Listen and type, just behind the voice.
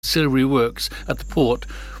ancillary works at the port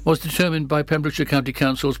was determined by Pembrokeshire County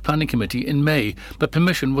Council's Planning Committee in May, but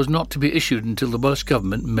permission was not to be issued until the Welsh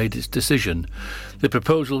Government made its decision. The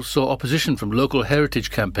proposal saw opposition from local heritage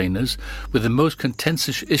campaigners, with the most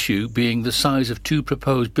contentious issue being the size of two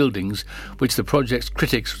proposed buildings, which the project's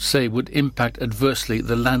critics say would impact adversely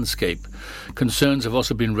the landscape. Concerns have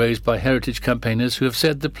also been raised by heritage campaigners who have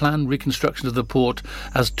said the planned reconstruction of the port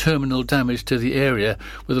has terminal damage to the area,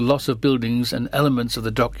 with a loss of buildings and elements of the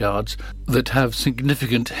dockyards that have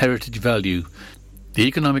significant heritage value. The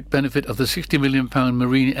economic benefit of the £60 million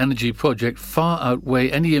marine energy project far outweigh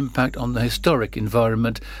any impact on the historic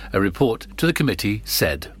environment, a report to the committee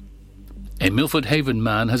said. A Milford Haven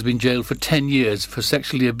man has been jailed for 10 years for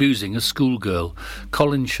sexually abusing a schoolgirl.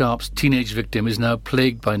 Colin Sharp's teenage victim is now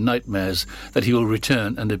plagued by nightmares that he will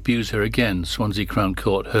return and abuse her again, Swansea Crown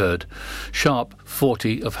Court heard. Sharp,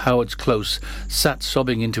 40, of Howard's Close, sat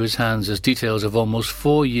sobbing into his hands as details of almost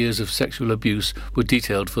 4 years of sexual abuse were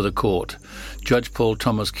detailed for the court. Judge Paul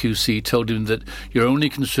Thomas QC told him that your only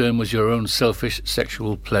concern was your own selfish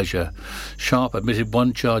sexual pleasure. Sharp admitted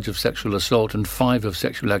 1 charge of sexual assault and 5 of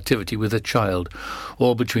sexual activity with a child,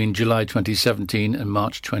 all between July 2017 and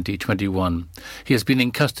March 2021. He has been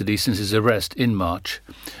in custody since his arrest in March.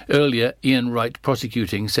 Earlier, Ian Wright,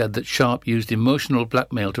 prosecuting, said that Sharp used emotional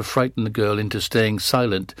blackmail to frighten the girl into staying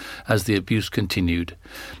silent as the abuse continued.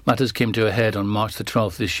 Matters came to a head on March the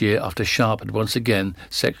 12th this year after Sharp had once again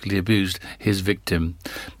sexually abused his victim.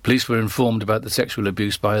 Police were informed about the sexual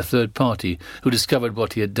abuse by a third party who discovered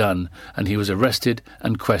what he had done, and he was arrested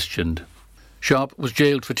and questioned. Sharp was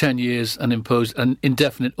jailed for 10 years and imposed an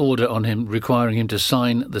indefinite order on him requiring him to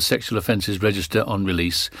sign the sexual offences register on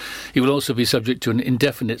release. He will also be subject to an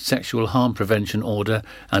indefinite sexual harm prevention order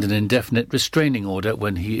and an indefinite restraining order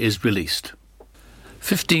when he is released.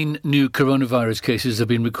 15 new coronavirus cases have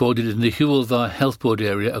been recorded in the Hywel Health Board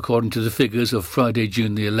area, according to the figures of Friday,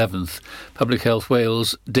 June the 11th. Public Health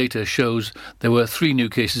Wales data shows there were 3 new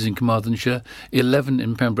cases in Carmarthenshire, 11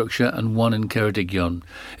 in Pembrokeshire and 1 in Ceredigion.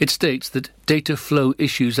 It states that data flow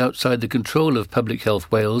issues outside the control of Public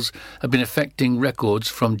Health Wales have been affecting records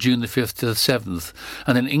from June the 5th to the 7th,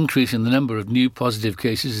 and an increase in the number of new positive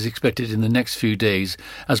cases is expected in the next few days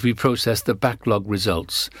as we process the backlog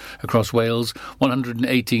results. Across Wales,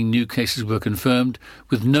 118 new cases were confirmed,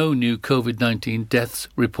 with no new COVID-19 deaths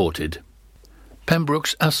reported.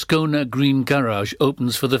 Pembroke's Ascona Green Garage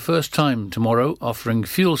opens for the first time tomorrow, offering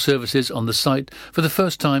fuel services on the site for the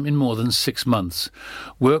first time in more than 6 months.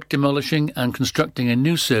 Work demolishing and constructing a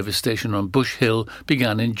new service station on Bush Hill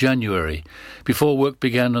began in January. Before work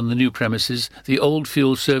began on the new premises, the old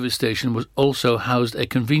fuel service station was also housed a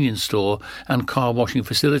convenience store and car washing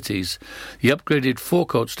facilities. The upgraded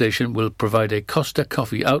forecourt station will provide a Costa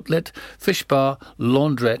coffee outlet, fish bar,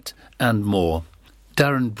 laundrette and more.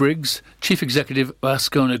 Darren Briggs, Chief Executive of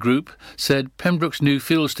Ascona Group, said Pembroke's new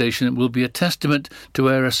fuel station will be a testament to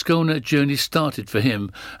where Ascona journey started for him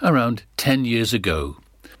around 10 years ago.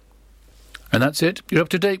 And that's it. You're up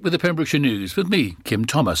to date with the Pembrokeshire News with me, Kim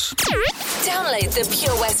Thomas. Download the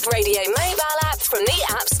Pure West Radio mobile app from the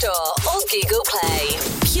App Store or Google Play.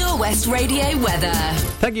 Pure West Radio weather.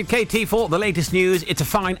 Thank you, KT, for the latest news. It's a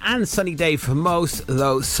fine and sunny day for most,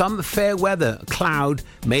 though some fair weather cloud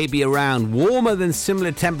may be around. Warmer than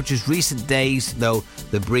similar temperatures recent days, though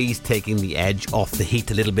the breeze taking the edge off the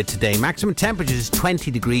heat a little bit today. Maximum temperature is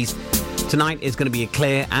 20 degrees. Tonight is going to be a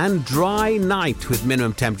clear and dry night with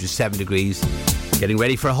minimum temperature 7 degrees. Getting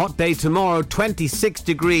ready for a hot day tomorrow, 26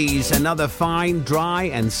 degrees. Another fine, dry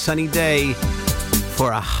and sunny day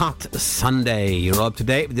for a hot Sunday. You're up to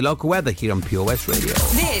date with the local weather here on Pure West Radio.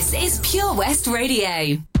 This is Pure West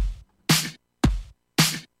Radio.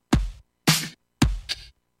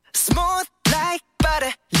 Smooth like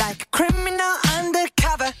butter, like a criminal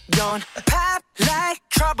undercover. Don't pop like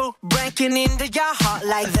trouble, breaking into your heart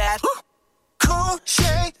like that. Cool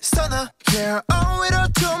shade stunner, yeah, owe it all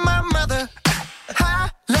to my mother.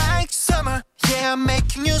 Hot like summer, yeah, I'm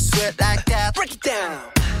making you sweat like that. Break it down.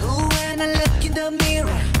 Ooh, when I look in the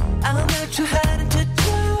mirror, I'm not too hard to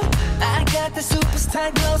do. I got the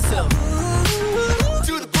superstar glow, so ooh,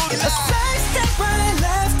 do the boogie line. A side step right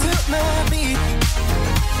left to my beat.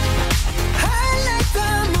 I like the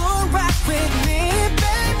moon rock with me,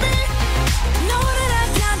 baby. Know that I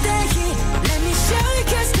got that heat. Let me show you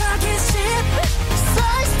 'cause talk is cheap.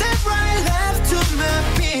 Side step right left to my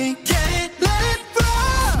beat. Get it, let it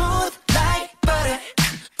roll. Smooth like butter.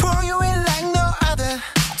 Pour you in like no other.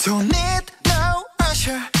 Don't need no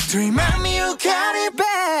usher to remind me you got it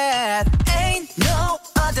bad. Ain't no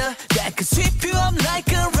other that could sweep you up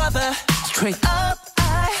like a rubber. Straight up,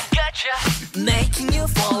 I gotcha, making you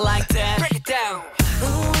fall like that. Break it down.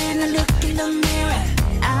 Ooh,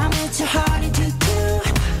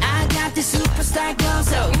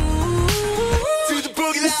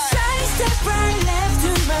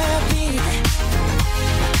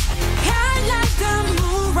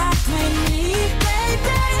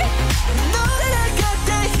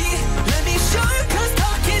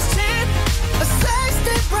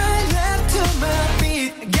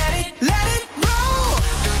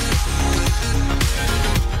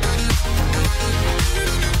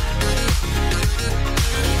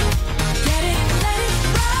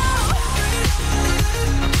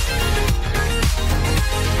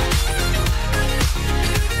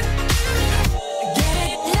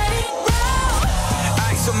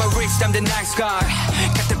 night sky.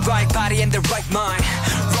 Got the right body and the right mind.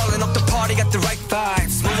 Rolling up the party, got the right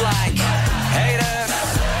vibes. Move like haters.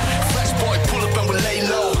 Fresh boy, pull up and we lay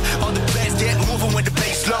low. All the players get moving with the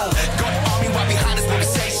bass low. Got the army right behind us when we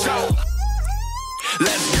say so.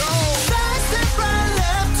 Let's go. Side step right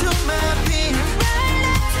left to my beat. Right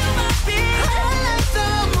up to my beat. I like the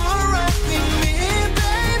moon rocking me,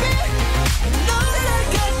 baby. You know that I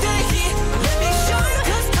got the heat. Let me show you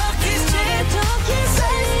 'cause talk is cheap.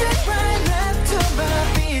 Side step right left to my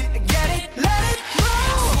beat. Get it, let it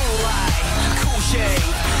roll. Cool light, cool shade,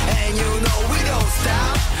 and you know we don't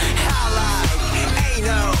stop. Highlight, ain't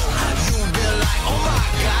no. You been like, oh my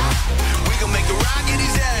God. We gon' make it rock in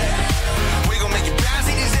his head. We gon' make it bounce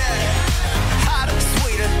in his head. Hotter,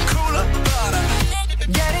 sweeter, cooler, butter.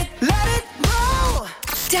 Get it, let it roll.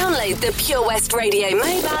 Download the Pure West Radio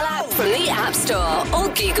mobile app from the App Store or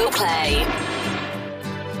Google Play.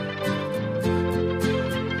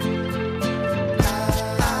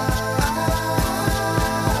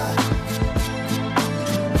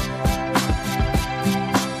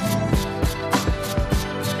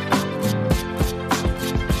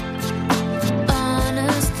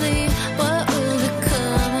 Honestly, what will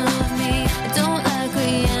become of me? I don't like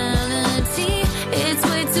reality. It's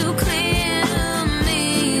way too clear to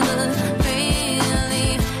me, but really,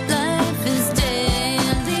 life is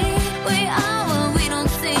daily. We are what we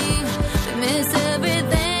don't see. We miss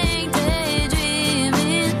everything,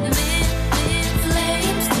 daydreaming.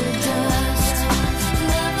 Flames to dust,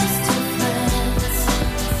 lovers to friends.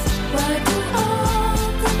 Why do all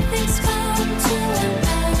good things come to an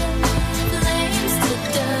end? Flames to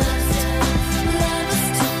dust, lovers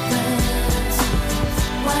to friends.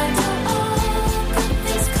 Why do all good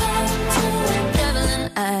things come to an end? Traveling,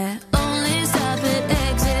 I only stop at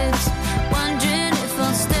exits, wondering if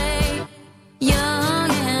I'll stay. Young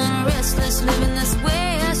and restless, living this way,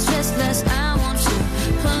 I stress less. I want you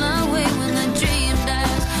pull away when the dream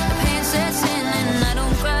dies. The pain sets in and I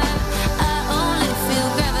don't cry. I only feel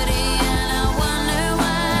gravity and I wonder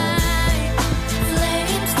why.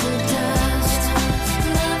 Flames to dust,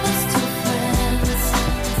 lovers to friends.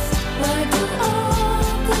 Why do all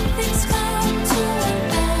good things come to an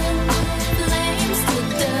end? Flames to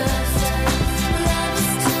dust,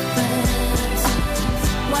 lovers to friends.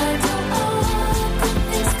 Why do all good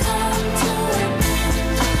things come to an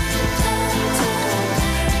end? Come to an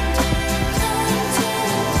end. Come to an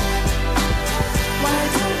end. Why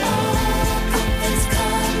do all good things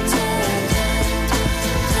come to an end?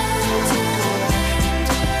 Come to an end.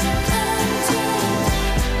 Come to an end.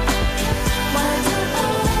 Why do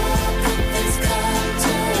all good things come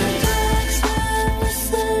to an end?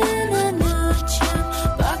 Whistling a new tune,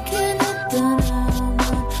 barking at the new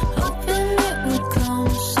moon, hoping it would come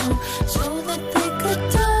soon, so that they could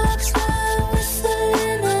talk.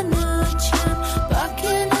 Whistling a new tune,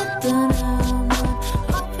 barking at the new moon,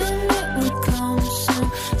 hoping it would come soon,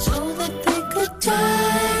 so that they could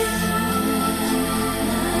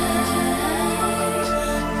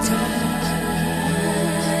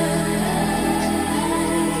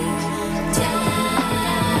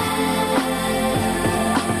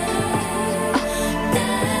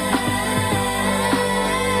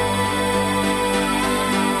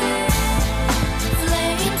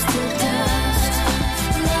Flames to dust,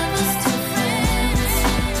 lovers to friends.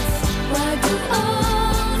 Why do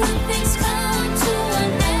all good things come to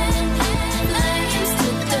an end? Flames to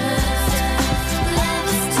dust,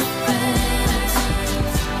 lovers to friends.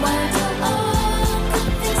 Why do all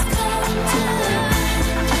good things come to an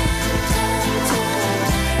end? Come to an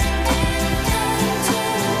end. Come to an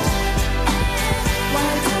end.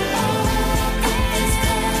 Why do all good things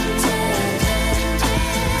come to an end?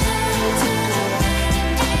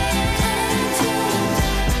 Come to an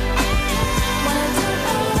end. Why do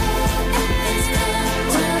all good things come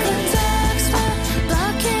to an end? The dark spot,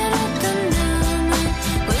 barking at the new moon,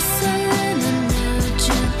 whistling a new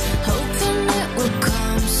tune, hoping it would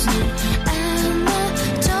come soon. And the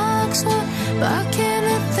dark spot, barking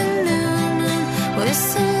at the new moon,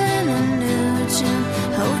 whistling a new tune,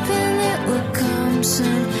 hoping it would come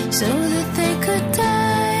soon, so that they could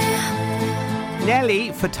die.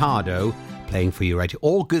 Nelly Furtado playing for you right here.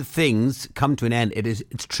 All good things come to an end.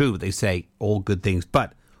 It's true, they say, all good things.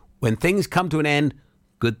 But when things come to an end,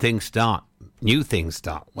 good things start. New things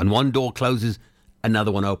start. When one door closes,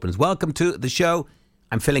 another one opens. Welcome to the show.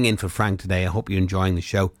 I'm filling in for Frank today. I hope you're enjoying the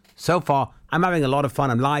show. So far, I'm having a lot of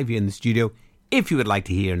fun. I'm live here in the studio. If you would like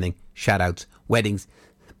to hear anything, shout outs, weddings,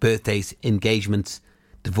 birthdays, engagements,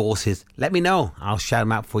 divorces, let me know. I'll shout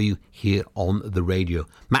them out for you here on the radio.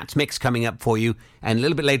 Matt's Mix coming up for you. And a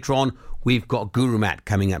little bit later on, we've got Guru Matt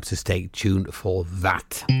coming up, so stay tuned for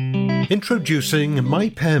that. Introducing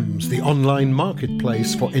MyPems, the online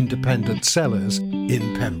marketplace for independent sellers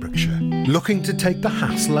in Pembrokeshire. Looking to take the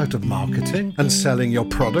hassle out of marketing and selling your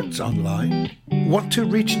products online? Want to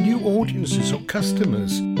reach new audiences or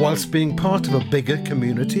customers whilst being part of a bigger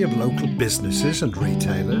community of local businesses and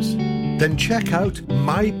retailers? Then check out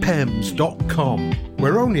mypems.com.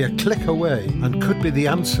 We're only a click away and could be the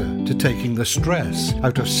answer to taking the stress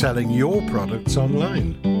out of selling your products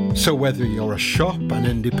online. So whether you're a shop, an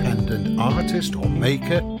independent artist or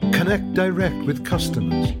maker, connect direct with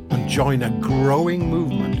customers and join a growing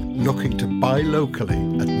movement looking to buy locally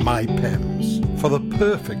at MyPems. For the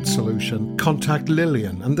perfect solution, contact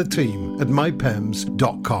Lillian and the team at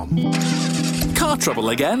mypems.com. Car trouble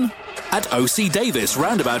again? At OC Davis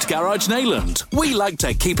Roundabout Garage Neyland, we like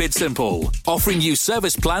to keep it simple, offering you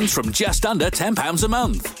service plans from just under £10 a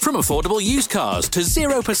month, from affordable used cars to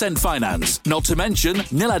 0% finance, not to mention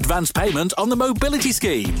nil advance payment on the mobility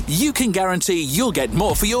scheme. You can guarantee you'll get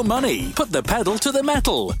more for your money. Put the pedal to the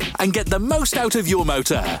metal and get the most out of your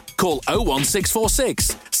motor. Call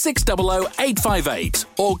 01646 600 858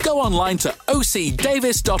 or go online to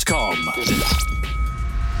ocdavis.com.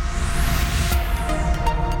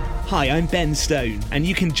 Hi, I'm Ben Stone, and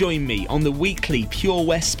you can join me on the weekly Pure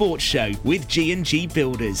West Sports Show with G&G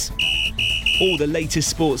Builders. All the latest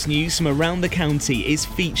sports news from around the county is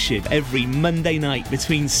featured every Monday night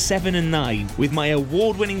between 7 and 9 with my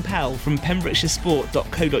award-winning pal from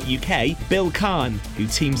pembrokeshiresport.co.uk, Bill Kahn, who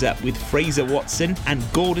teams up with Fraser Watson and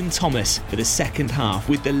Gordon Thomas for the second half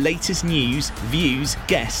with the latest news, views,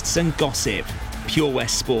 guests and gossip. Pure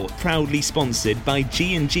West Sport, proudly sponsored by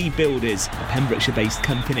G&G Builders, a Pembrokeshire-based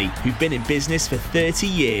company who've been in business for 30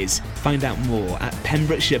 years. Find out more at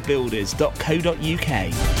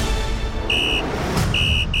pembrokeshirebuilders.co.uk.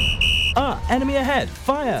 Enemy ahead.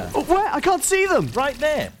 Fire. Oh, where? I can't see them. Right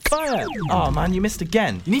there. Fire. Oh, man, you missed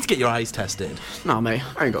again. You need to get your eyes tested. Nah, mate,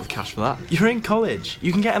 I ain't got the cash for that. You're in college.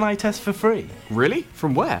 You can get an eye test for free. Really?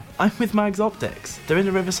 From where? I'm with Mags Optics. They're in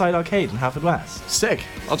the Riverside Arcade in Haverfordwest. Sick.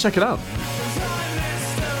 I'll check it out.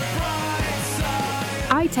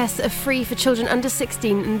 Eye tests are free for children under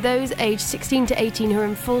 16 and those aged 16 to 18 who are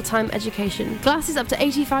in full-time education. Glasses up to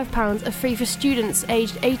 £85 are free for students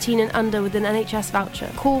aged 18 and under with an NHS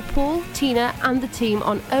voucher. Call Paul, Tina and the team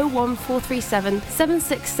on 01437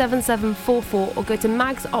 767744 or go to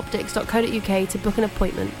magsoptics.co.uk to book an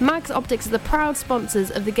appointment. Mags Optics are the proud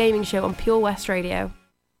sponsors of the gaming show on Pure West Radio.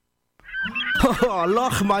 Oh,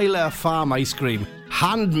 Lochmeyler Farm Ice Cream.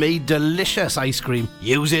 Handmade delicious ice cream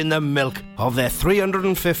using the milk of their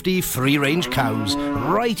 350 free-range cows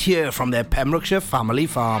right here from their Pembrokeshire family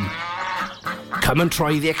farm. Come and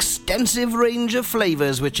try the extensive range of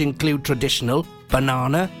flavours which include traditional,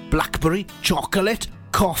 banana, blackberry, chocolate,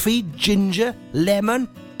 coffee, ginger, lemon,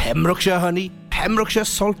 Pembrokeshire honey, Pembrokeshire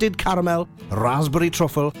salted caramel, raspberry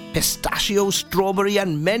truffle, pistachio, strawberry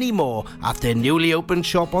and many more at their newly opened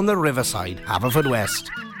shop on the Riverside, Haverfordwest.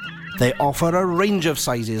 They offer a range of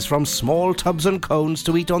sizes from small tubs and cones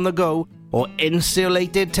to eat on the go or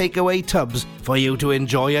insulated takeaway tubs for you to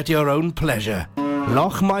enjoy at your own pleasure.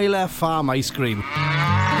 Lochmeyler Farm Ice Cream.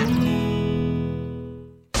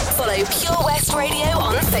 Follow Pure West Radio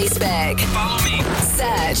on Facebook. Follow me.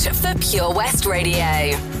 Search for Pure West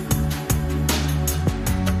Radio.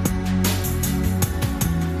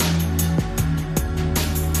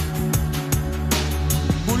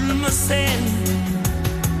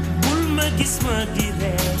 gis ma di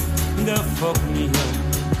ree nga foog ni yow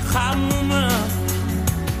xamuma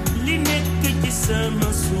li nekk ci sama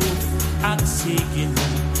suuf ak sigina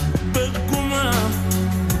bëgguma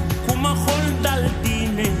ku ma xool dal di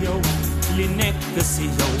ne yow li nekk si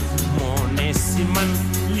yow moo ne si man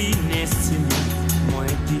li ne si man mooy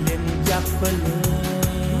di leen jàppale.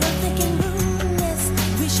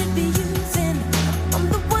 We should be using. I'm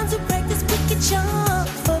the ones who practice wicked charm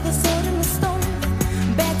for the sword and the stone.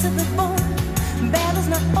 Back to the bone. Battle's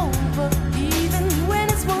not over, even when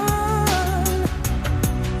it's won.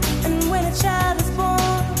 And when a child is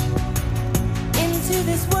born into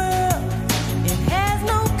this world, it has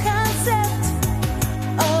no concept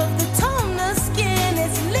of the tone the skin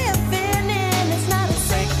it's living in. It's not a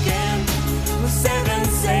second, we're 7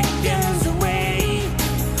 seconds away.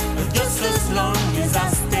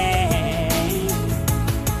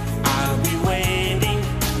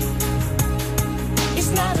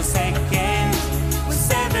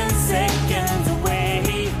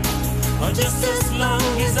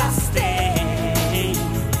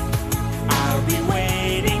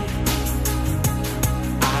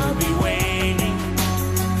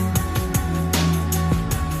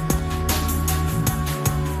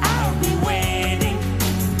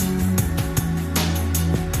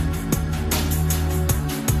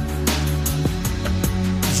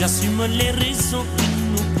 J'assume les raisons qui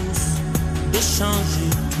nous poussent de changer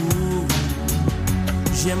tout.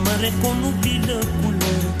 J'aimerais qu'on oublie le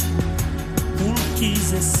couleur pour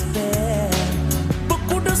qu'ils espèrent.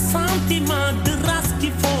 Beaucoup de sentiments, de race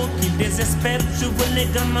qu'il faut qu'ils désespèrent. Je veux les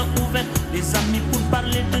gamins ouverts, les amis pour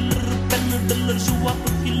parler de leur peine, de leur joie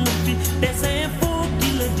pour qu'ils le vivent. Des infos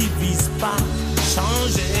qui ne divisent pas.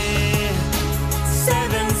 Changer. 7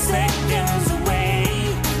 seconds away,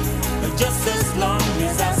 just as long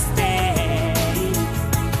as I stay,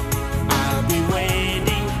 I'll be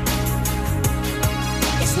waiting.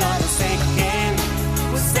 It's not a second,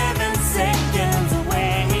 we're 7 seconds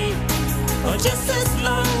away, or just as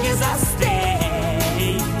long as I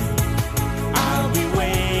stay, I'll be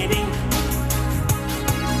waiting.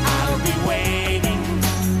 I'll be waiting.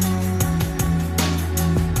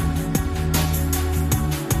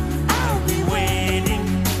 I'll be waiting.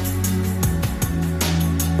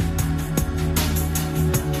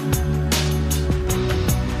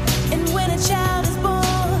 And when a child is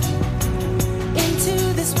born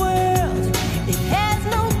into this world, it has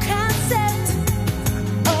no concept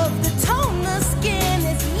of the tone the skin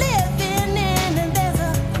is living in, and there's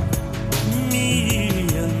a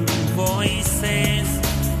Million voices,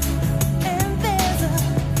 and there's a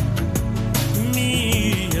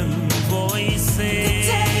million voices.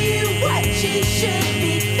 tell you what you should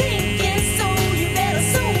be thinking, so you better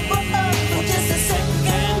sober up for just a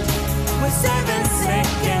second. We're 7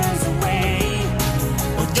 seconds away,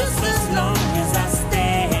 Or just as long as I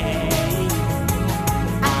stay,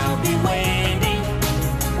 I'll be waiting.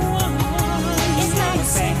 it's not a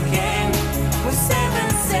second. We're 7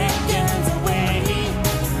 seconds away,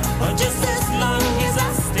 or just as long as I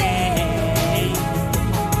stay,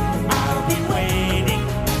 I'll be waiting.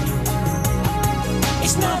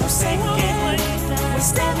 It's not a second. We're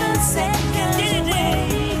 7 seconds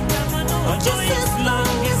away, Or just as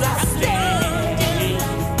long as I stay,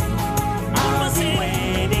 I'll be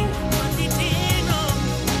waiting.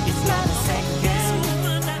 it's not a second.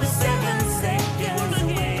 We're 7 seconds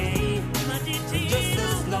away, just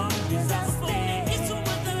as long as I stay,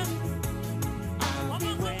 I'll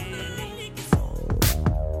be waiting.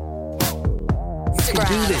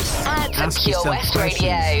 Instagram at Ask Pure yourself West questions.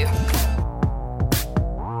 Radio.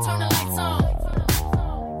 Turn the lights on.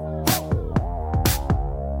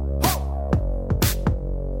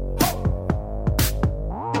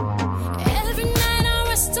 Every night I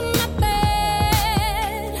rest in my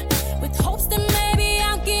bed with hopes that maybe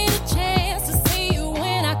I'll get a chance to see you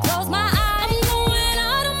when I close my eyes. I'm going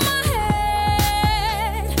out of my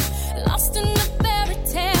head, lost in the fairy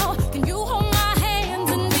tale. Can you hold my hands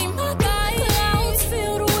and be my guide? Clouds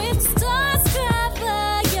filled with stars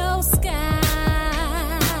cover your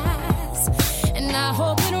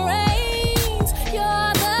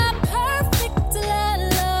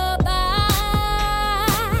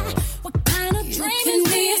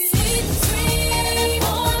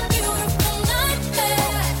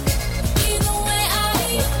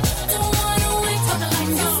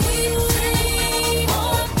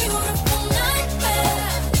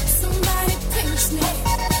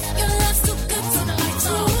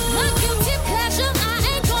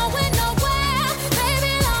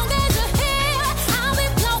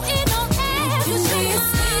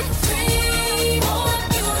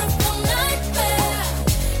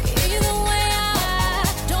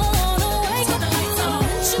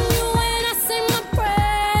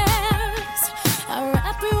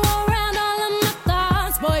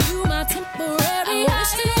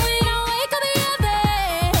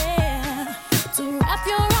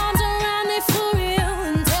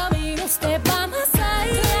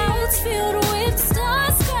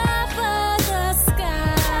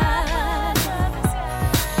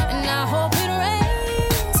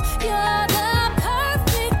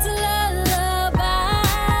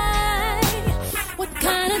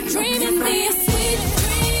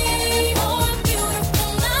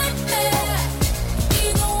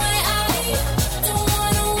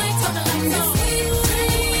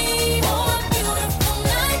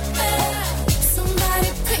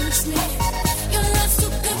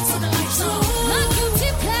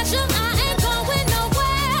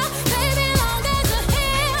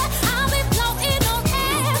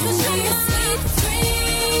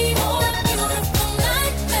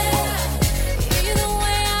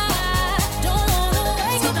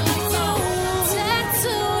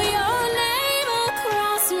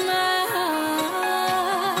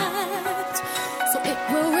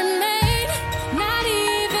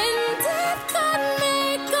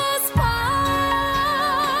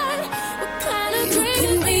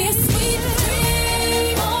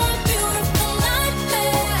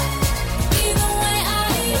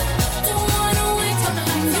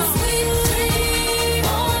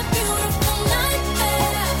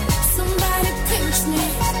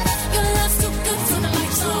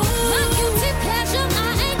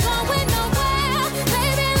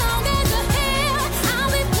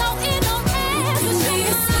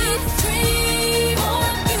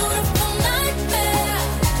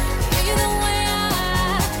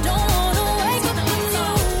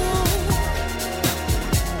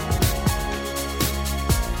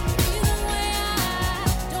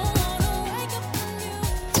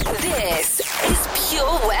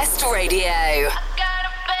Radio.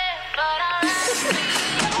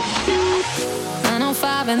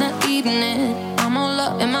 9:05 in the evening, I'm all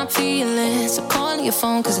up in my feelings. So calling your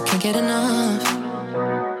phone cause I can't get enough.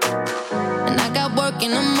 And I got work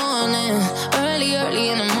in the morning, early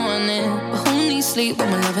in the morning. But who needs sleep when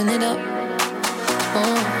we're loving it up?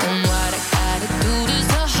 Oh, and what I gotta do this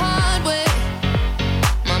the hard way.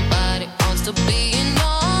 My body wants to be in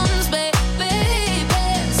your arms, baby.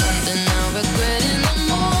 Something I regret in the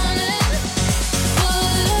morning.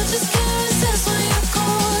 But love just can't resist when you're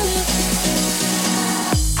calling.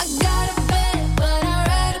 I got a bed, but I'd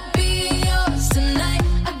rather be yours tonight.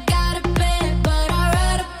 I got a bed, but I'd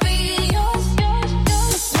rather be yours.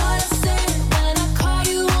 That's what I said when I call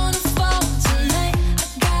you on the phone tonight. I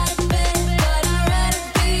got a bed, but I'd rather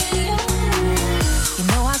be yours. You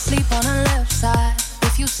know I sleep on the left side.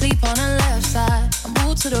 If you sleep on the left side, I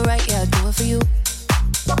move to the right, yeah, I do it for you.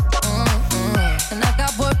 And I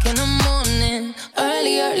got work in the morning,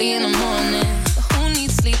 early in the morning. But who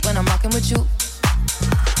needs sleep when I'm rocking with you?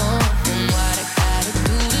 And what I gotta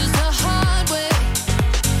do this the hard way.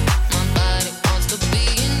 My body wants to be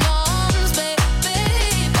in your arms, baby.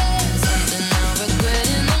 Something I regret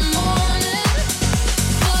in the morning.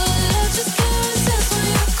 But love just can't resist when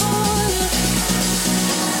you're calling.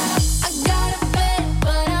 I got a bed,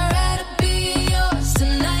 but I'd rather be yours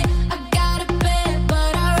tonight. I got a bed,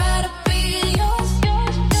 but I'd rather be yours.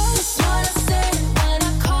 That's what I said when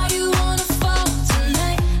I call you on the phone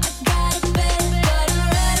tonight. I got a bed, but I'd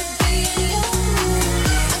rather be yours.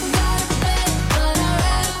 I got a bed, but I'd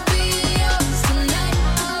rather be yours tonight.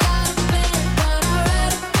 I got a bed, but I'd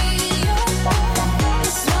rather be yours.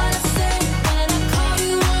 That's what I said when I call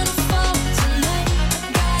you on the phone tonight. I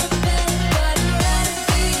got a bed, but I'd rather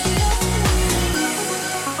be yours.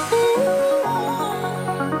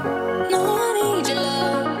 No, I need your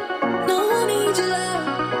love. No, I need your love.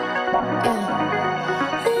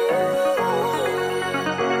 Yeah.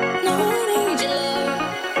 No, I need your love.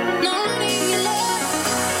 No, I need your love.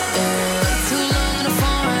 Too long on the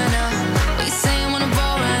phone right now. What you saying when I'm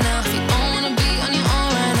bored right now? If you don't wanna be on your own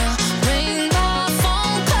right now, ring my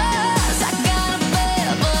phone 'cause I got a bed,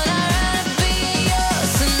 but I'd rather be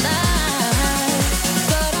yours tonight.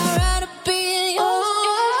 But I'd rather be yours.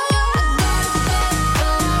 I got a bed,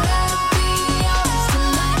 but I'd rather be yours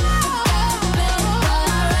tonight. I got a bed, but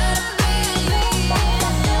I'd rather be yours.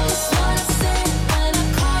 That's what I said when I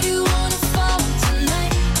call you on the phone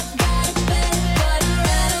tonight. I got a bed, but I'd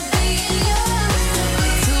rather be yours.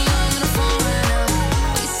 Too long on the phone right now.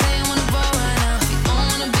 What you saying when I'm bored right now? If you don't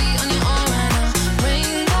wanna be on your own right now,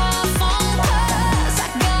 ring my phone 'cause I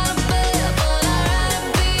got a bed, but I'd rather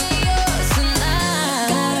be yours tonight.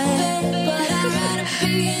 Got a bed, but I'd rather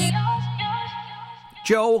be yours.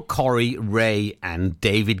 Joel Corey, Ray, and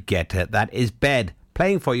David Guetta. That is Bed,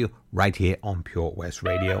 playing for you right here on Pure West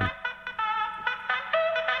Radio.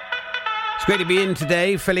 It's great to be in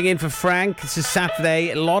today, filling in for Frank. This is Saturday.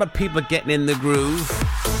 A lot of people are getting in the groove.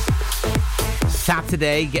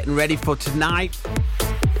 Saturday, getting ready for tonight.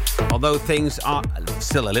 Although things are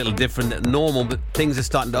still a little different than normal, but things are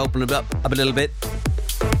starting to open up a little bit.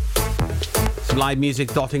 Some live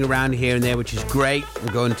music dotting around here and there, which is great. I'm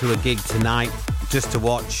going to a gig tonight just to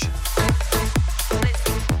watch.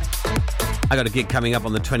 I got a gig coming up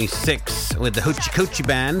on the 26th with the Hoochie Coochie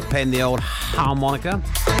Band, playing the old harmonica.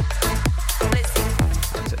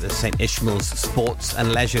 It's at the St. Ishmael's Sports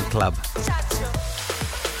and Leisure Club.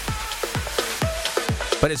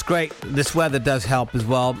 But it's great. This weather does help as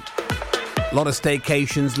well. A lot of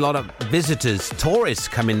staycations, a lot of visitors, tourists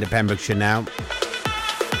come into Pembrokeshire now.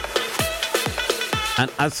 And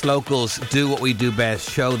us locals do what we do best,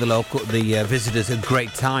 show the visitors a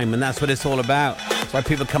great time, and that's what it's all about. That's why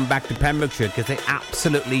people come back to Pembrokeshire, because they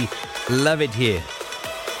absolutely love it here.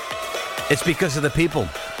 It's because of the people.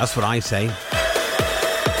 That's what I say.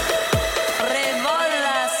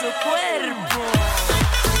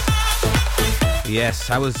 Yes,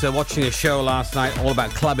 I was watching a show last night all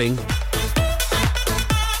about clubbing.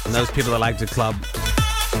 And those people that like to club.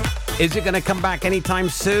 Is it going to come back anytime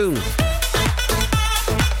soon?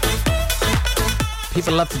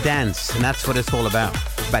 People love to dance, and that's what it's all about.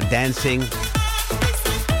 It's about dancing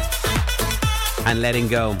and letting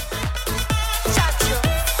go.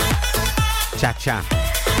 Cha-cha.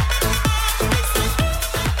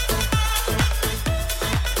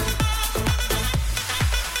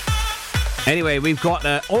 Anyway, we've got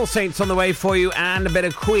All Saints on the way for you, and a bit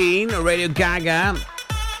of Queen, Radio Gaga.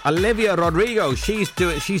 Olivia Rodrigo, she's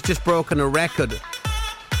just broken a record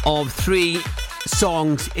of 3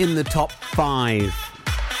 songs in the top 5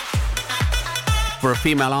 for a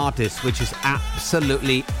female artist, which is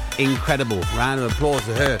absolutely incredible. Round of applause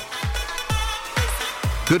to her.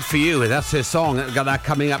 Good for you. That's her song. We've got that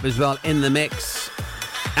coming up as well in the mix.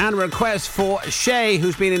 And a request for Shay,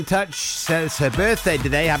 who's been in touch, says her birthday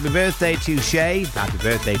today. Happy birthday to Shay. Happy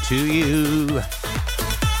birthday to you.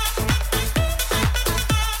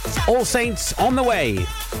 All Saints on the way.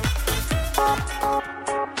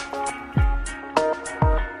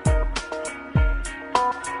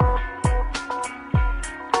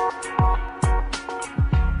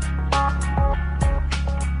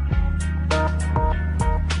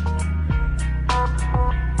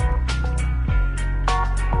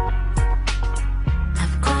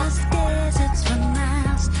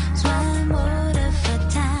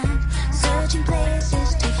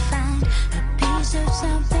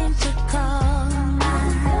 Something to call mine.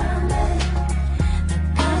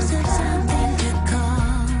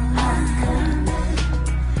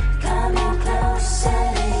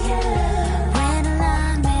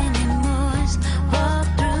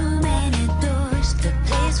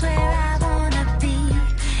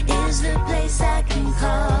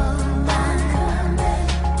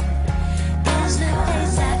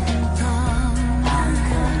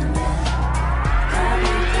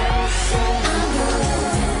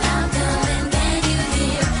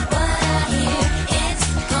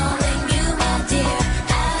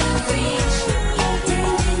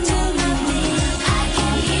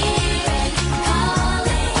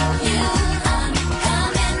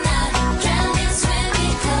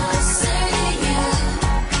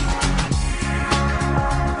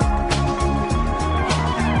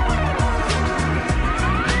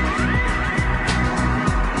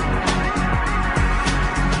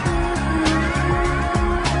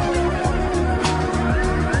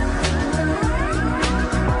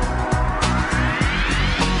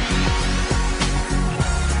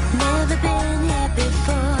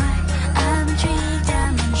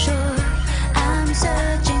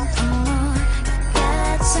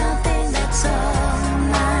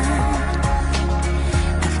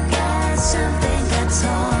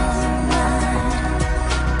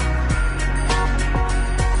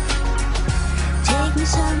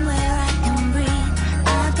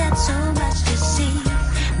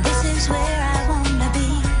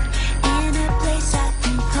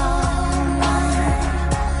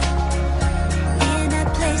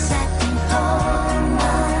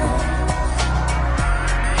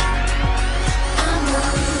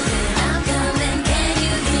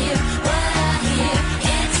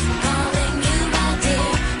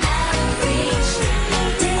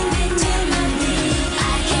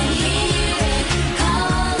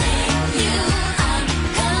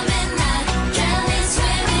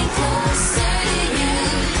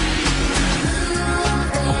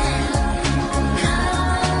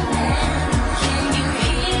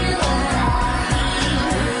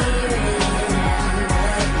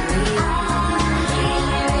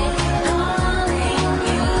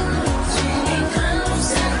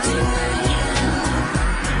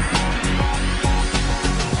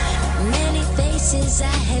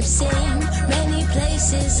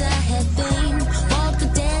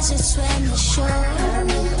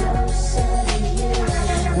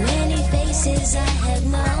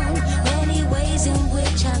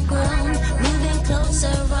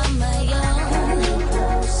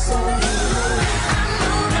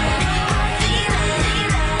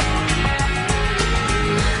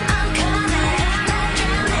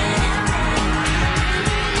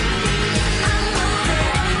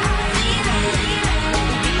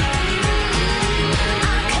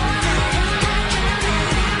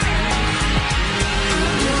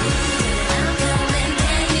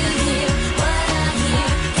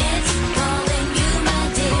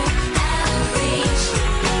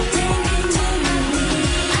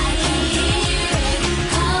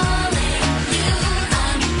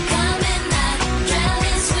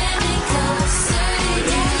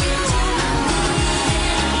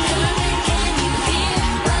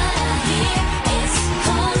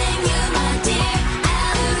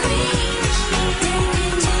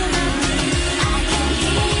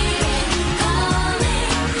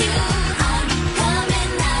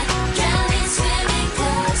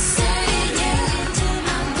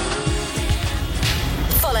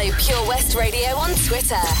 Pure West Radio on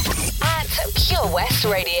Twitter at Pure West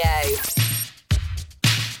Radio.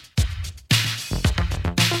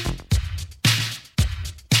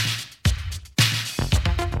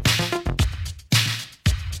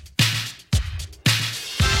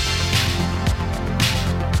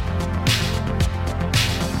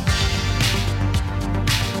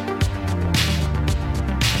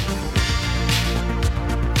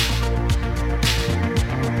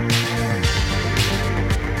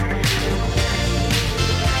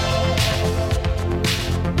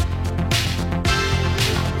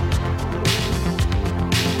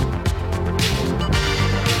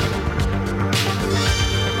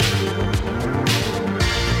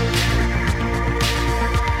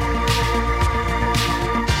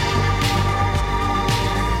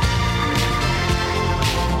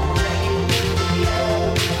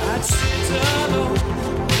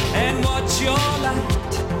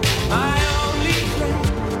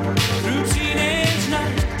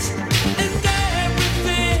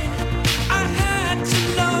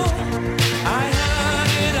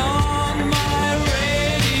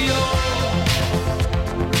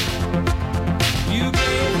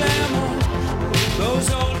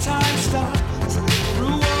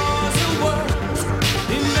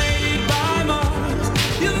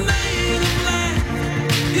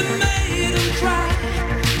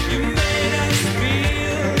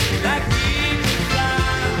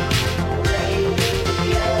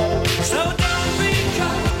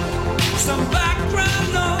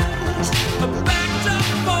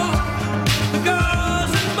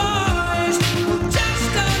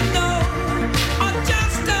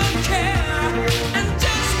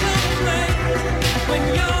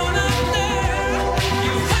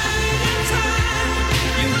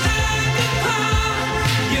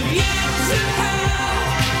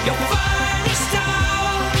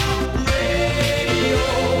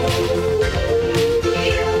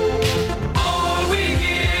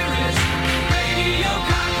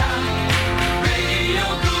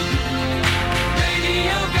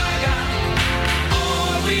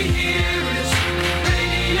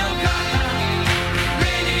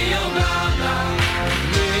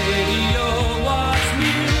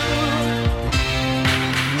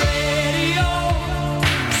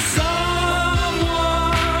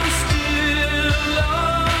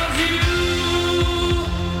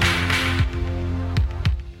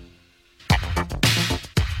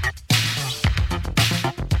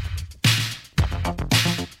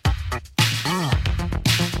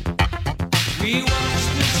 We watch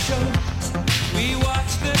the shows, we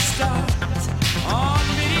watch the stars on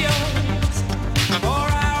videos for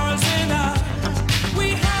hours and hours. We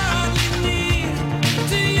hardly need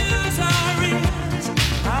to use our ears.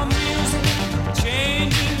 Our music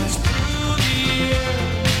changes through the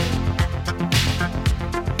years.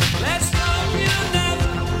 Let's hope you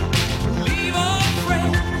never leave our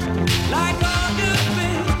friend like all good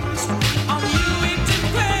things on you we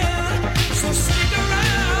depend. So stick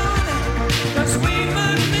around, 'cause we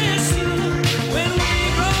might miss you when we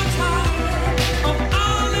grow tired of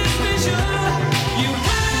all this vision. You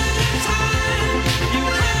had the time, you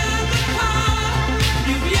had the power,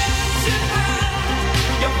 you've yet to have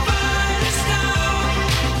your finest hour.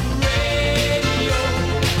 Radio.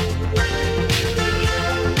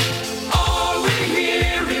 All we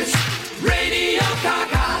hear is Radio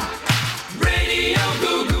Gaga, Radio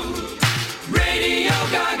Goo Goo, Radio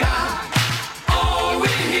Gaga. All we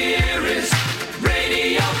hear is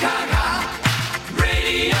Radio Gaga,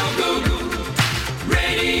 Radio Goo Goo,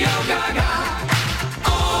 Radio Gaga.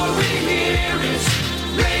 All we hear is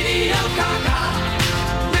Radio Gaga,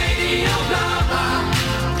 Radio Gaga.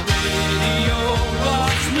 Radio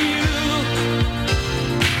was new.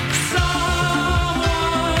 Someone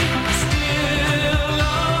still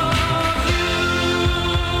loves you.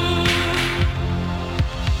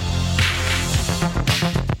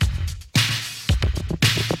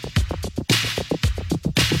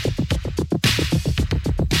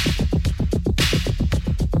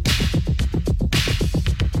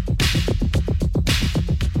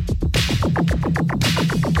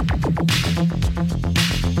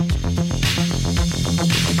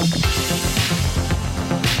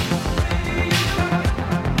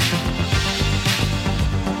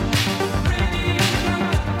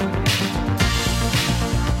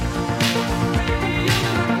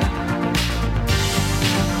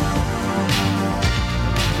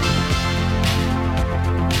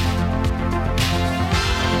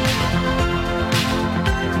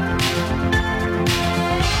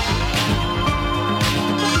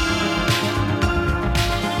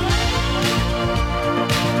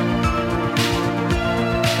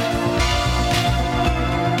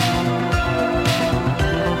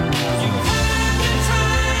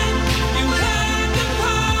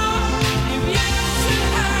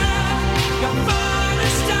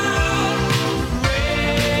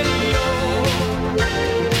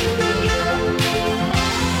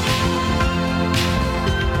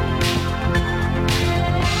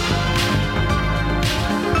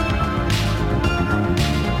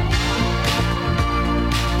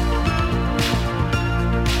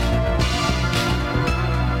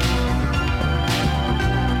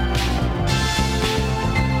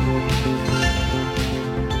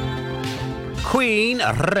 Queen,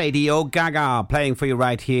 Radio Gaga, playing for you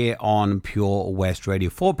right here on Pure West Radio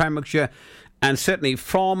for Pembrokeshire, and certainly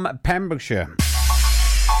from Pembrokeshire.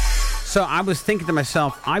 So I was thinking to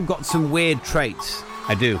myself, I've got some weird traits.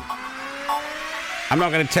 I do. I'm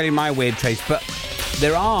not going to tell you my weird traits, but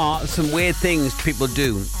there are some weird things people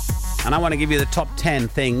do. And I want to give you the top 10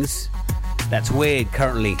 things that's weird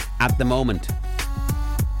currently at the moment.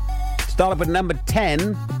 Start up with number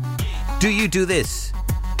 10. Do you do this?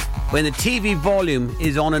 When the TV volume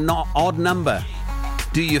is on an odd number,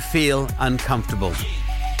 do you feel uncomfortable?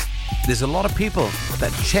 There's a lot of people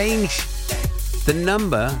that change the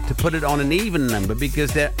number to put it on an even number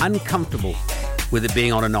because they're uncomfortable with it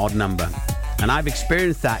being on an odd number. And I've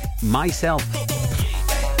experienced that myself.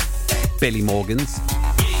 Billy Morgans.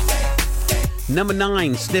 Number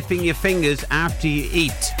 9, sniffing your fingers after you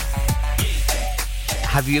eat.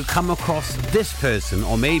 Have you come across this person,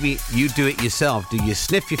 or maybe you do it yourself? Do you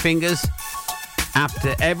sniff your fingers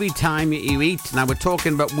after every time you eat? Now we're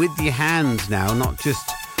talking about with your hands now, not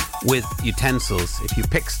just with utensils. If you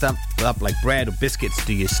pick stuff up like bread or biscuits,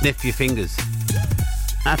 do you sniff your fingers?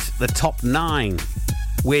 That's the top 9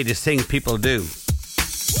 weirdest things people do.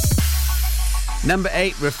 Number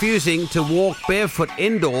 8, refusing to walk barefoot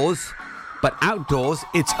indoors, but outdoors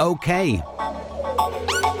it's okay.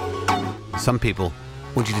 Some people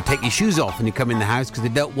want you to take your shoes off when you come in the house because they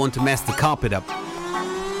don't want to mess the carpet up.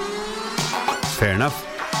 Fair enough.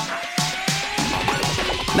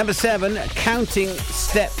 Number 7, counting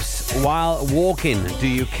steps while walking. Do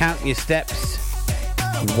you count your steps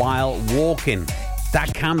while walking?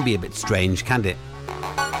 That can be a bit strange, can't it?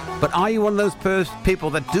 But are you one of those people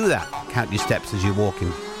that do that? Count your steps as you're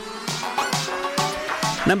walking.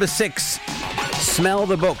 Number 6, smell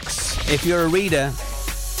the books. If you're a reader,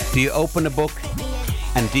 do you open a book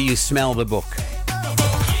and do you smell the book?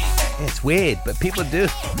 It's weird, but people do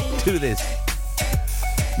this.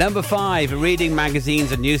 Number 5, reading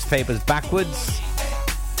magazines and newspapers backwards.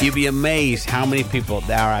 You'd be amazed how many people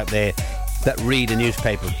there are out there that read a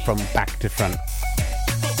newspaper from back to front.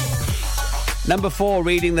 Number 4,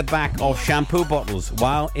 reading the back of shampoo bottles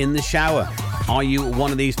while in the shower. Are you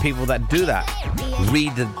one of these people that do that?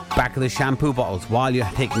 Read the back of the shampoo bottles while you're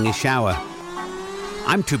taking a shower.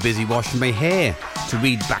 I'm too busy washing my hair to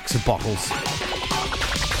read backs of bottles.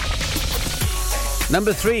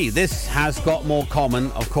 Number 3, this has got more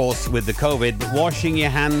common, of course, with the COVID, but washing your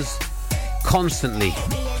hands constantly.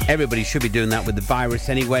 Everybody should be doing that with the virus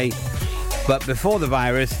anyway. But before the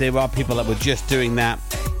virus, there are people that were just doing that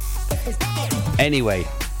anyway.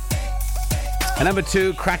 And number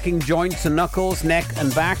 2, cracking joints and knuckles, neck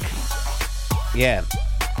and back. Yeah,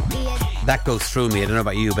 that goes through me. I don't know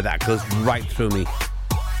about you, but that goes right through me.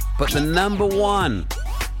 But the number 1,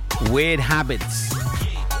 weird habits.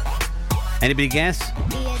 Anybody guess?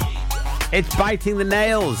 It's biting the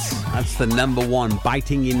nails. That's the number 1,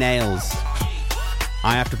 biting your nails.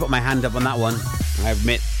 I have to put my hand up on that one. I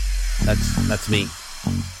admit, that's me.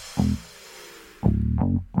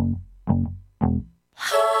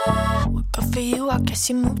 Good for you, I guess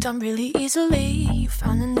you moved on really easily. You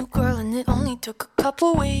found a new girl and it only took a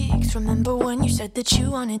couple weeks. Remember when you said that you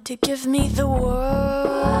wanted to give me the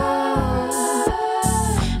world?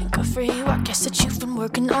 And good for you, I guess that you've been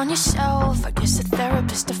working on yourself. I guess the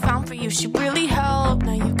therapist I found for you should really help.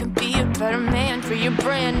 Now you can be a better man for your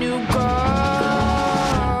brand new girl.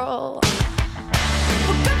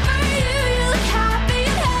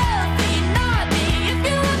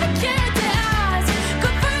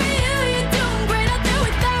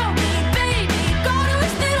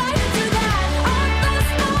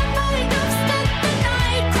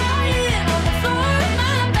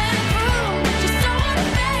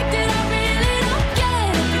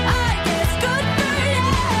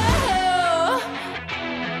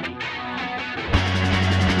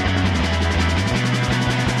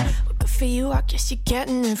 For you, I guess you're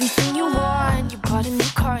getting everything you want. You bought a new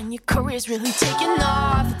car and your career's really taking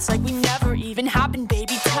off. It's like we never even happened,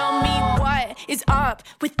 baby. Tell me what is up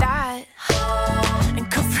with that. And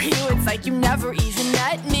good for you, it's like you never even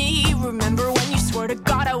met me. Remember when you swore to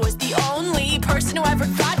God I was the only person who ever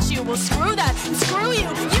got you? Well, screw that and screw you.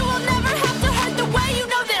 You will never have to hurt the way you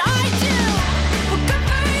know that I do. Well, good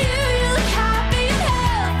for you, you look happy and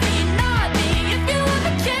healthy. Not me, if you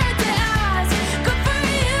ever cared to ask. Good for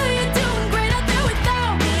you, you're doing great out there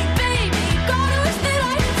without me, baby. Gotta wish that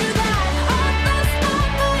I could do that. I lost my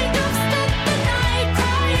mind, I've spent the night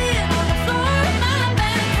crying on the floor of my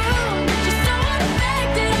bedroom. Just so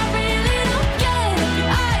unaffected, I really don't get it. But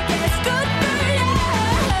I guess good for you.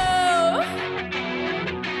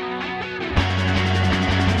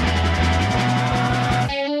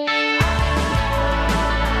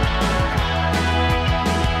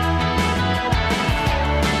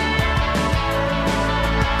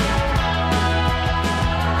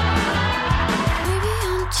 Maybe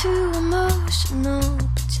I'm too emotional,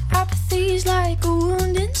 but your apathy's like a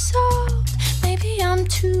wounded soul. Maybe I'm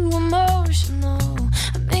too emotional,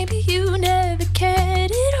 or maybe you never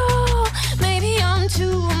cared at all. Maybe I'm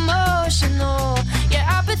too emotional, your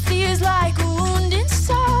apathy is like a wounded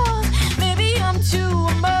soul. Maybe I'm too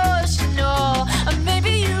emotional, or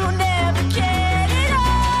maybe you never cared at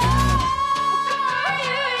all. For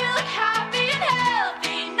you, you look happy and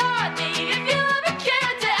healthy. Not me, if you ever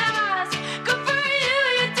cared to ask. Good for you,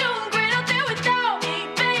 you're doing great out there without me,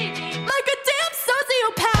 baby. Like a damn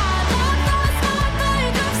sociopath. I've lost my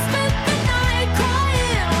mind, I've spent the night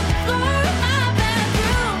crying on the floor of my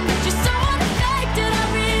bedroom. You're so unaffected, I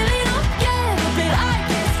really don't get it. But I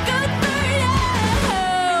guess good for you.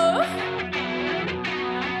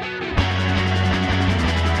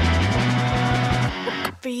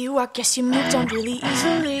 Good for you, I guess you moved on really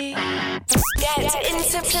easily. Get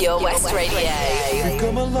into Pure West Radio. We've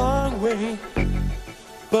come a long way,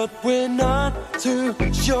 but we're not too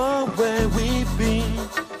sure where we've been.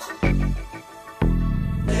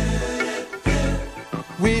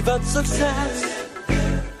 We've had success,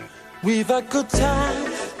 we've had good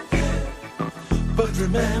times, but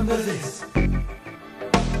remember this: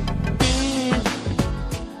 being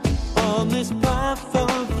on this path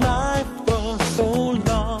of life for so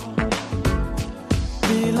long,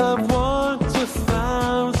 we'll have walked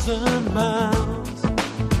 1,000 miles,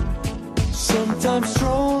 sometimes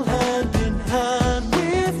stroll hand in hand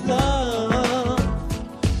with love.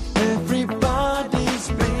 Everybody's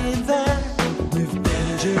been there. With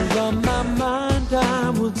danger on my mind, I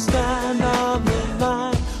would stand on the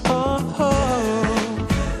line of hope.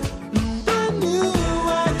 And I knew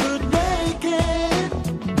I could make it.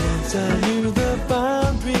 Once I knew the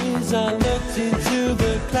boundaries, I looked into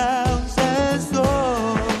the clouds.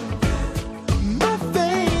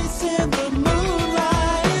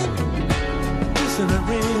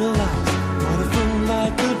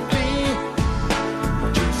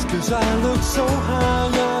 so high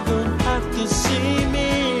I don't have to see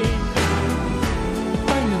me.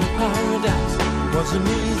 Finding paradise wasn't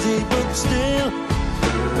easy, but still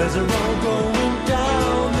there's a road going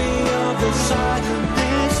down the other side of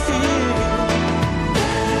this field.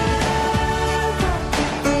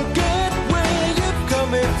 Forget where you're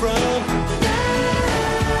coming from.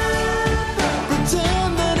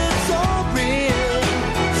 Pretend that it's all real.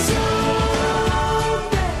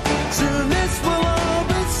 Soon this will all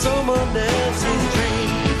be someone else's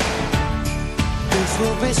dream. This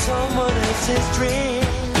will be someone else's dream.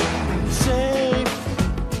 Safe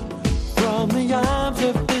from the arms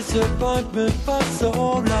of disappointment for so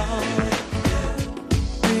long.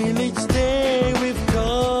 Feel each day we've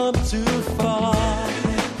come too far.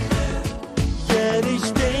 Yet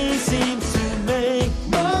each day seems to make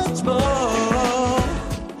much more.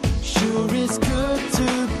 Sure it's good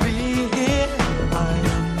to be here. I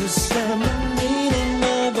understand the meaning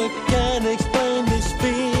of it, can't explain this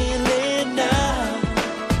feeling now.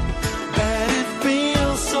 That it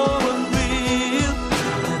feels so unreal.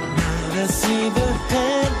 I see the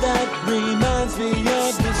hand that reminds me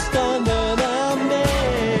of the stand that I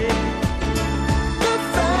made. The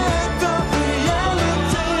fact of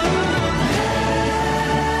reality.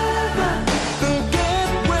 Forget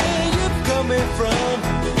where you're coming from.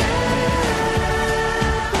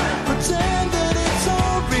 Pretend that it's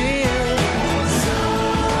all real.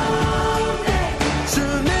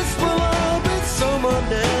 Soon this will all be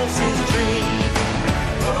someone else's dream.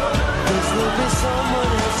 This will be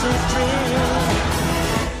someone else's dream.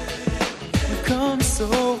 We've come so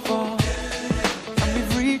far, and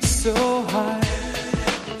we've reached so high,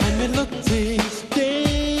 and we look each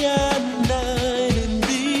day and night in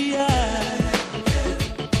the eye,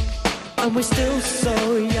 and we're still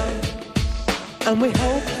so young, and we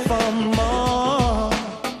hope for more.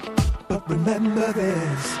 But remember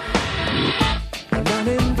this, we're not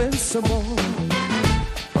invincible.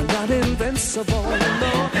 We're not invincible.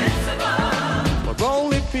 No. We're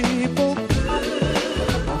only people.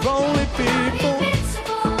 We're only people.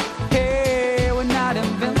 Hey, we're not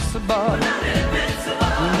invincible. We're not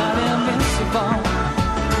invincible.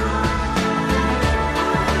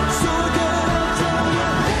 So girl, tell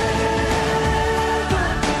you,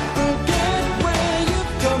 forget where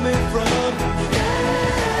you're coming from.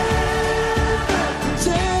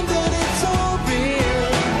 Pretend that it's all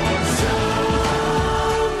real.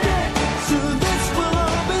 Soon this will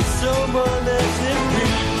all be someone else's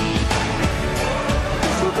dream.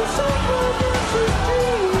 This will be someone else's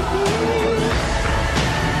dream.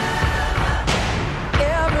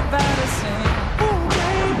 Everybody sing, oh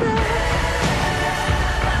baby.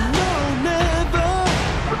 No, never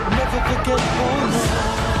forget, oh no.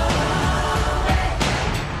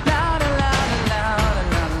 La la la la la la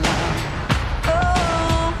la. Oh,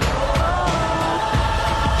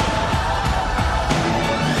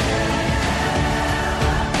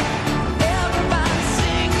 everybody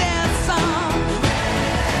sing that song.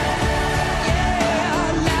 Yeah,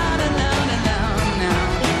 la la la la la.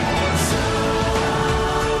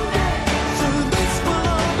 So this will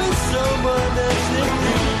all be someone else's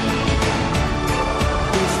dream.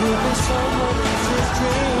 This will be someone else's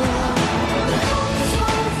dream.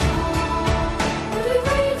 We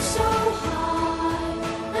reach so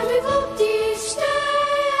high, and we've looked each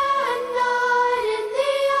day and night in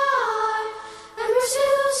the eye, and we're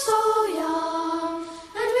still so young,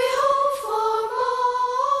 and we hope for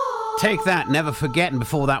more. Take that, Never Forget. And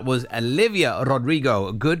before that was Olivia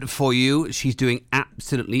Rodrigo, Good For You. She's doing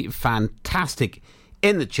absolutely fantastic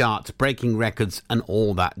in the charts, breaking records and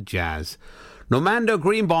all that jazz. Normando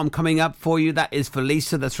Greenbaum coming up for you. That is for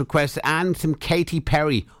Lisa, that's requested, and some Katy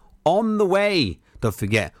Perry on the way. Don't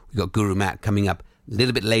forget, we've got Guru Matt coming up a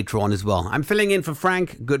little bit later on as well. I'm filling in for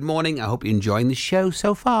Frank. Good morning. I hope you're enjoying the show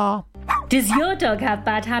so far. Does your dog have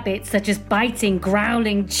bad habits such as biting,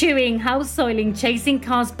 growling, chewing, house soiling, chasing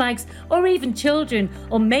cars, bikes, or even children?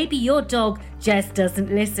 Or maybe your dog just doesn't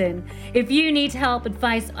listen? If you need help,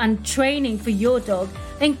 advice and training for your dog,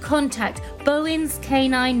 then contact Bowen's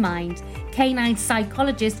Canine Mind. Canine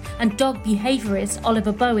psychologist and dog behaviourist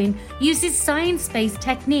Oliver Bowen uses science-based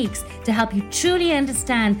techniques to help you truly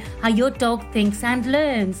understand how your dog thinks and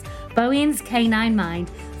learns. Bowen's Canine Mind.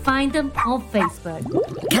 Find them on Facebook.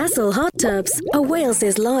 Castle Hot Tubs are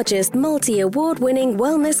Wales's largest multi-award-winning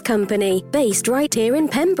wellness company based right here in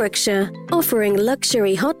Pembrokeshire, offering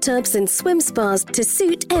luxury hot tubs and swim spas to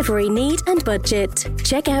suit every need and budget.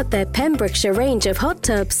 Check out their Pembrokeshire range of hot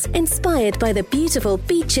tubs inspired by the beautiful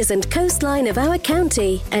beaches and coastline of our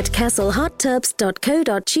county at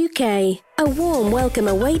castlehottubs.co.uk. A warm welcome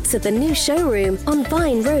awaits at the new showroom on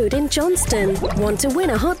Vine Road in Johnston. Want to win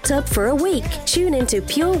a hot tub for a week? Tune into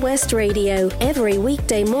Pure West Radio every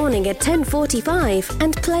weekday morning at 10:45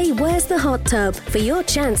 and play Where's the Hot Tub for your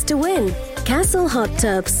chance to win. Castle Hot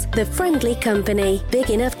Tubs, the friendly company. Big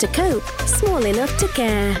enough to cope, small enough to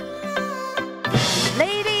care.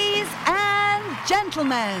 Ladies and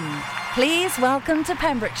gentlemen, please welcome to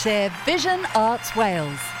Pembrokeshire Vision Arts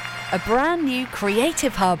Wales, a brand new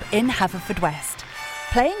creative hub in Haverfordwest,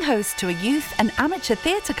 playing host to a youth and amateur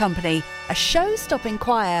theatre company, a show-stopping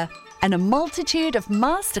choir, and a multitude of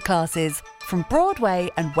masterclasses from Broadway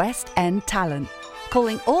and West End talent,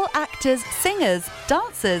 calling all actors, singers,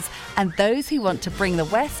 dancers, and those who want to bring the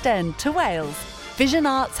West End to Wales. Vision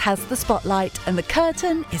Arts has the spotlight and the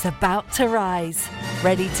curtain is about to rise.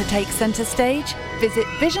 Ready to take centre stage? Visit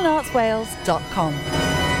visionartswales.com.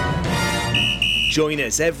 Join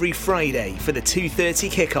us every Friday for the 2:30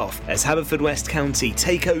 kickoff as Haverfordwest County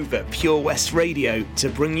take over Pure West Radio to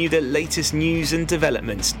bring you the latest news and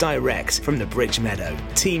developments direct from the Bridge Meadow.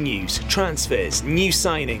 Team news, transfers, new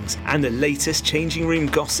signings and the latest changing room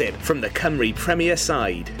gossip from the Cymru Premier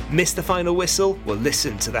side. Miss the final whistle? Well,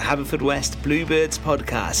 listen to the Haverfordwest Bluebirds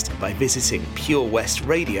podcast by visiting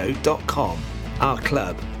purewestradio.com. Our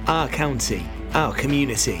club, our county, our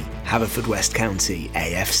community. Haverfordwest County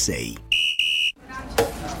AFC.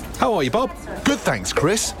 How are you, Bob? Good, thanks,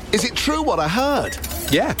 Chris. Is it true what I heard?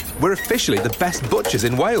 Yeah, we're officially the best butchers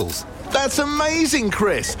in Wales. That's amazing,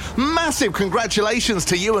 Chris. Massive congratulations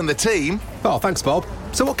to you and the team. Oh, thanks, Bob.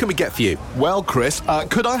 So what can we get for you? Well, Chris,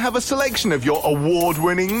 could I have a selection of your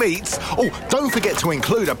award-winning meats? Oh, don't forget to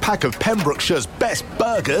include a pack of Pembrokeshire's best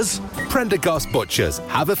burgers. Prendergast Butchers,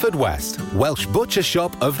 Haverfordwest, Welsh Butcher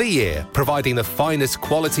Shop of the Year, providing the finest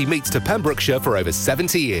quality meats to Pembrokeshire for over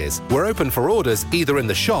 70 years. We're open for orders either in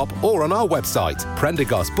the shop or on our website,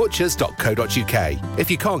 prendergastbutchers.co.uk.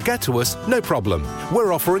 If you can't get to us, no problem.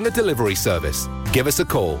 We're offering a delivery service. Give us a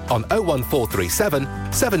call on 01437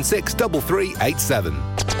 763387.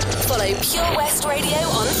 Follow Pure West Radio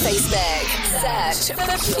on Facebook. Search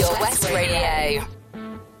for Pure West Radio.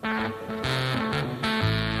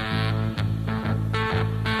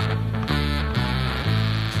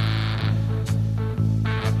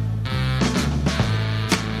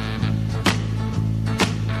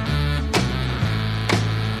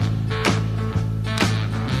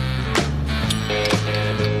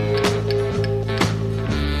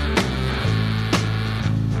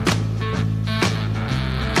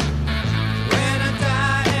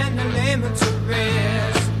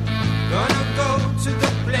 Gonna go to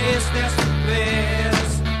the place that's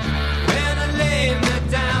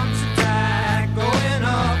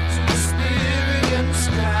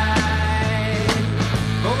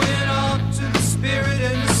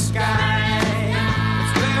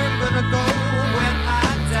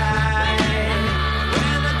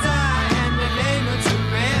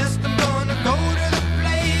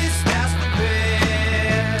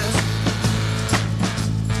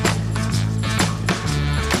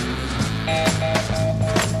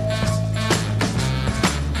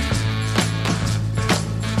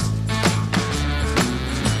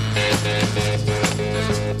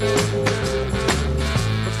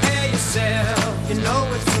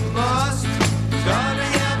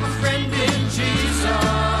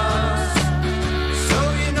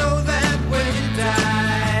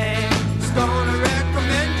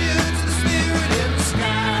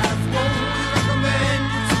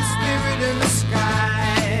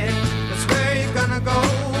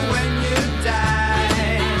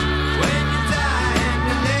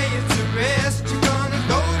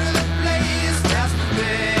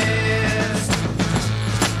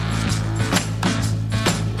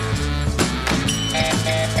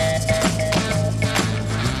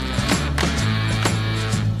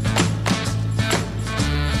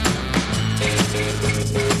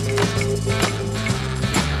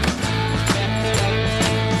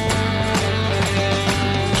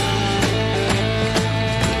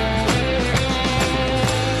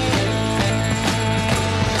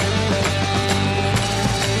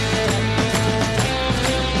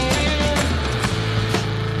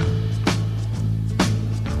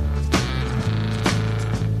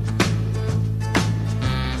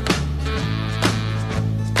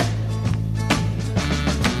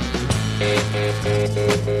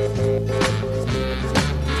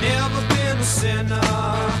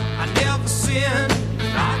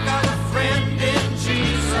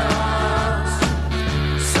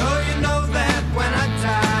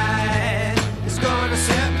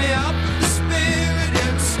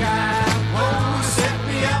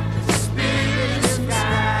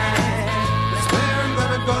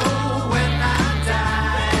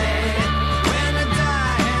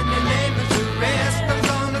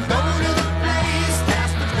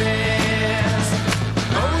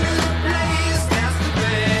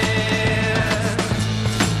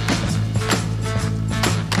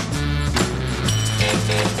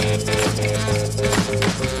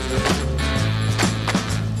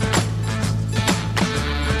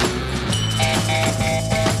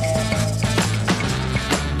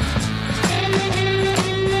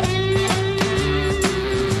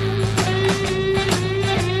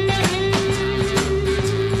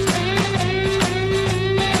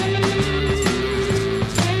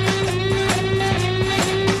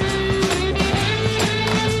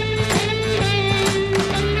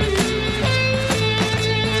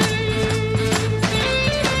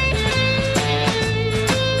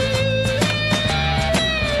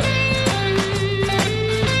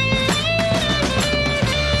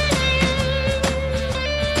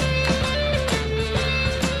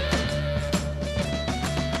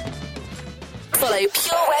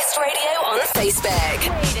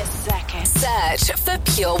Search for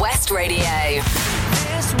Pure West Radio.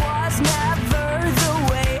 This was never the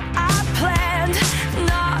way I planned,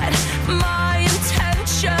 not my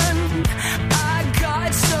intention. I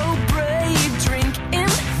got so brave, drink in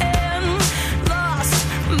hand, lost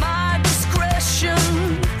my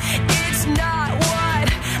discretion. It's not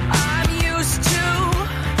what I'm used to.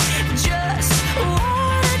 Just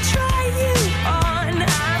wanna try you on.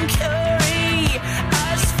 I'm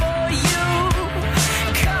curious for you.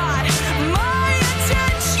 Caught my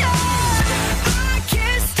attention. I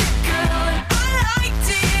kissed a girl and I liked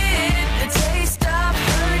it. The taste of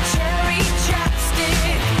her cherry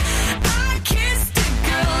chapstick. I kissed a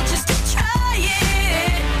girl just to try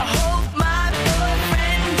it. I hope my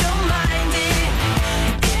boyfriend don't mind it.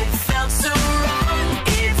 It felt so wrong,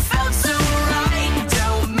 it felt so right.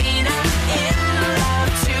 Don't mean I'm in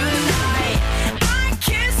love tonight. I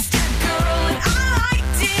kissed a girl and I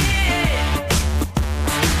liked it.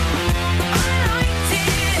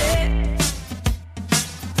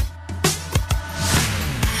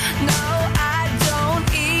 No, I don't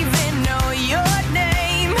even know your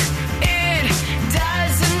name. It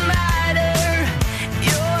doesn't matter.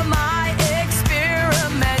 You're my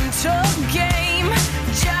experimental game.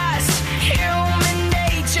 Just human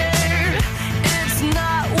nature. It's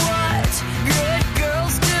not what good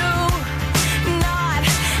girls do. Not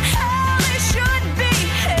how they should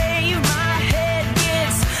behave. My head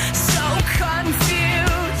gets so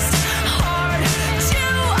confused. Hard to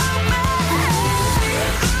obey.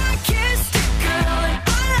 I kissed a girl and I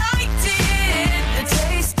liked it. The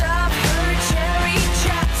taste of her cherry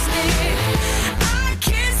chapstick. I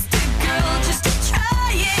kissed a girl just to try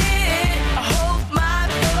it. I hope my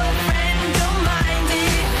boyfriend don't mind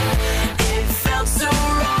it. It felt so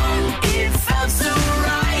wrong, it felt so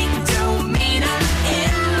right. Don't mean I'm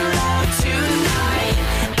in love tonight.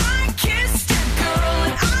 I kissed a girl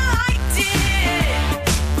and I liked it.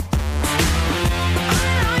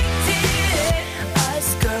 Us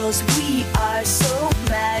girls, we are so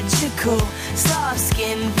magical. Soft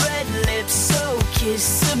skin, red lips, so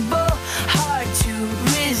kissable. Hard to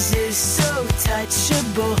resist, so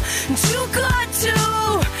touchable. Too good to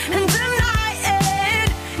deny it.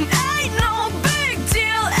 Ain't no big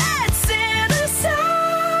deal, it's innocent.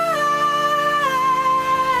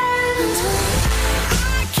 I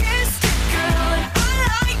kissed a girl and I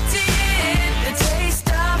liked it. The taste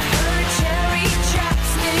of her cherry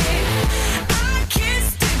chapstick. I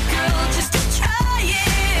kissed a girl just to try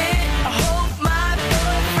it. I hope my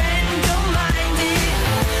boyfriend don't mind it.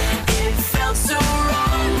 It felt so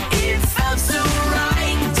wrong, it felt so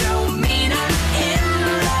right. Don't mean I'm in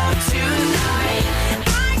love tonight. I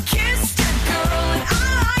kissed a girl and I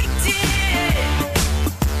liked it.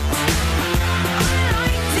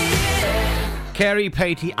 Kerry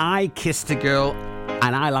Patey, I kissed a girl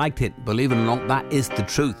and I liked it. Believe it or not, that is the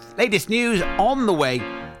truth. Latest news on the way,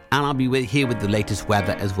 and I'll be here with the latest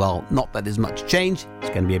weather as well. Not that there's much change. It's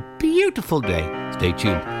going to be a beautiful day. Stay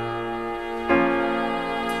tuned.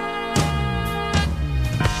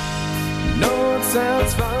 No, it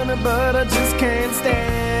sounds funny, but I just can't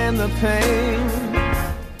stand the pain.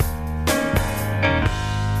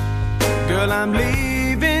 Girl, I'm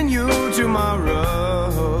leaving you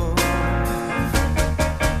tomorrow.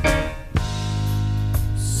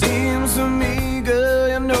 Seems to me, girl,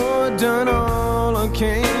 you know I've done all I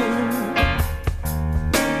can.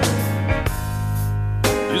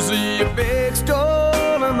 You see your big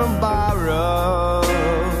stolen and borrow.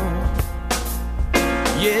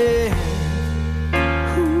 Yeah.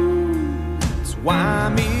 Ooh, that's why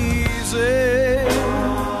I'm easy.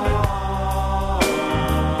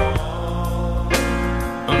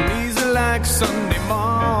 I'm easy like Sunday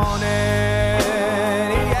morning.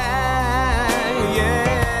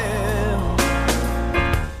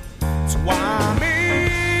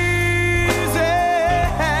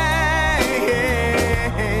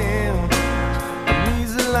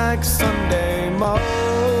 Like Sunday morning.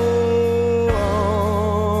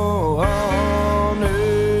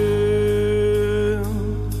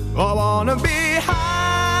 I wanna be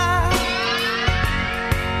high,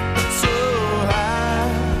 so high.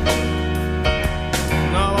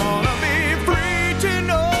 I wanna be free to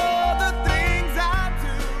know the things I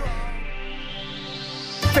do.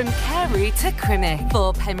 From Carew to Crimmick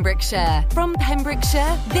for Pembrokeshire. From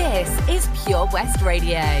Pembrokeshire, this is Pure West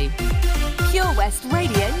Radio. Pure West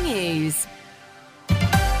Radio News.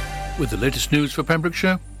 With the latest news for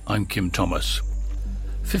Pembrokeshire, I'm Kim Thomas.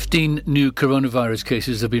 15 new coronavirus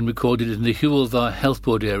cases have been recorded in the Hywel Health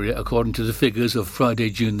Board area, according to the figures of Friday,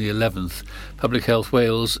 June the 11th. Public Health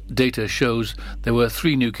Wales data shows there were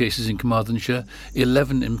 3 new cases in Carmarthenshire,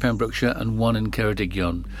 11 in Pembrokeshire and 1 in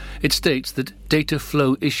Ceredigion. It states that data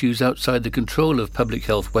flow issues outside the control of Public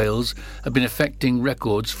Health Wales have been affecting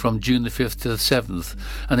records from June the 5th to the 7th,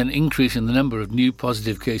 and an increase in the number of new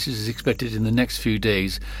positive cases is expected in the next few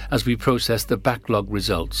days as we process the backlog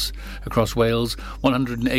results. Across Wales, 100